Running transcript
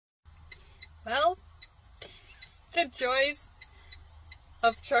Well, the joys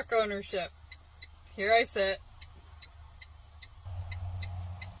of truck ownership. Here I sit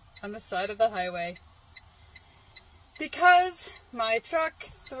on the side of the highway because my truck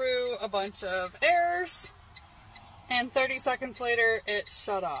threw a bunch of errors and 30 seconds later it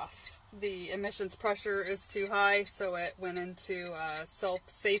shut off. The emissions pressure is too high, so it went into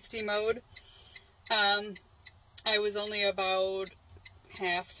self-safety mode. I was only about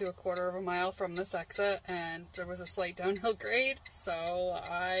half to a quarter of a mile from this exit, and there was a slight downhill grade, so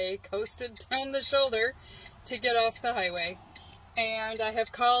I coasted down the shoulder to get off the highway. And I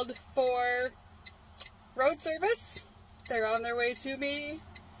have called for road service. They're on their way to me.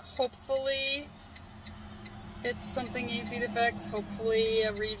 Hopefully it's something easy to fix. Hopefully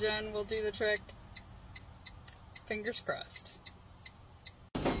a regen will do the trick. Fingers crossed.